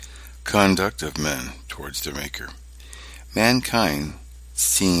Conduct of men towards their Maker. Mankind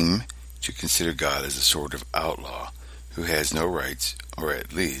seem to consider God as a sort of outlaw who has no rights, or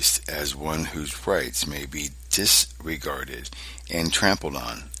at least as one whose rights may be disregarded and trampled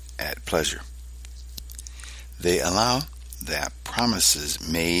on at pleasure. They allow that promises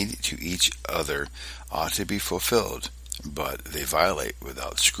made to each other ought to be fulfilled, but they violate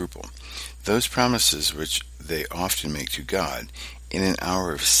without scruple those promises which they often make to God in an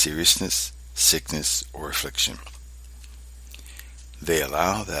hour of seriousness, sickness, or affliction. They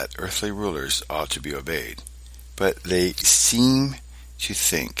allow that earthly rulers ought to be obeyed, but they seem to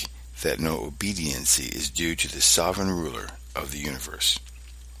think that no obediency is due to the sovereign ruler of the universe.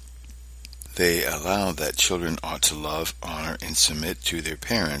 They allow that children ought to love, honor, and submit to their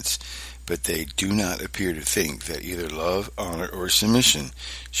parents, but they do not appear to think that either love, honor, or submission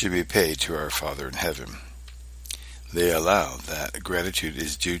should be paid to our Father in heaven. They allow that gratitude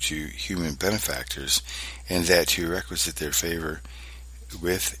is due to human benefactors, and that to requisite their favor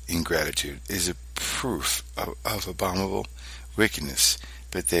with ingratitude is a proof of abominable wickedness,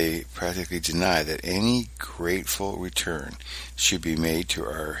 but they practically deny that any grateful return should be made to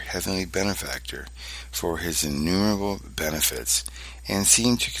our heavenly benefactor for his innumerable benefits, and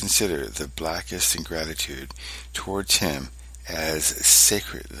seem to consider the blackest ingratitude towards him as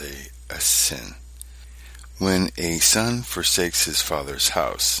sacredly a sin. When a son forsakes his father's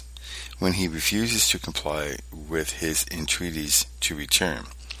house, when he refuses to comply with his entreaties to return,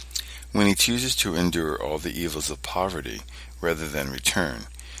 when he chooses to endure all the evils of poverty rather than return,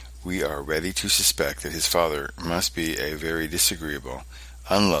 we are ready to suspect that his father must be a very disagreeable,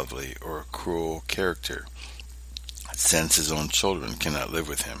 unlovely, or cruel character, since his own children cannot live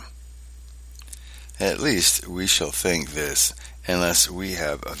with him. At least we shall think this, unless we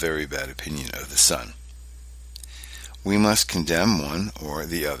have a very bad opinion of the son. We must condemn one or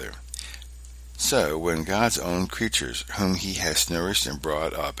the other. So, when God's own creatures, whom he has nourished and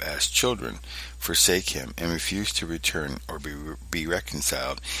brought up as children, forsake him and refuse to return or be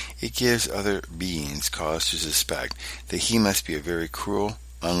reconciled, it gives other beings cause to suspect that he must be a very cruel,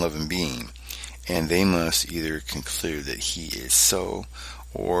 unloving being, and they must either conclude that he is so,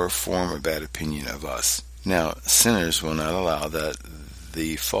 or form a bad opinion of us. Now, sinners will not allow that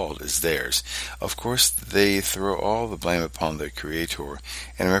the fault is theirs. Of course, they throw all the blame upon their Creator,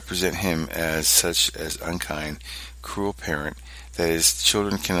 and represent him as such as unkind, cruel parent that his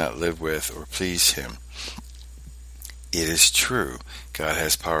children cannot live with or please him. It is true, God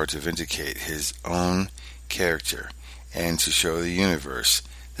has power to vindicate his own character, and to show the universe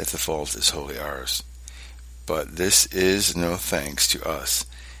that the fault is wholly ours. But this is no thanks to us.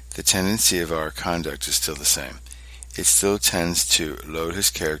 The tendency of our conduct is still the same. It still tends to load his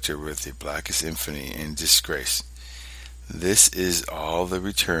character with the blackest infamy and disgrace. This is all the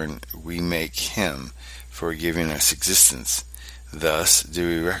return we make him for giving us existence. Thus do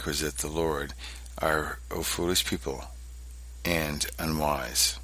we requisite the Lord, our O foolish people, and unwise.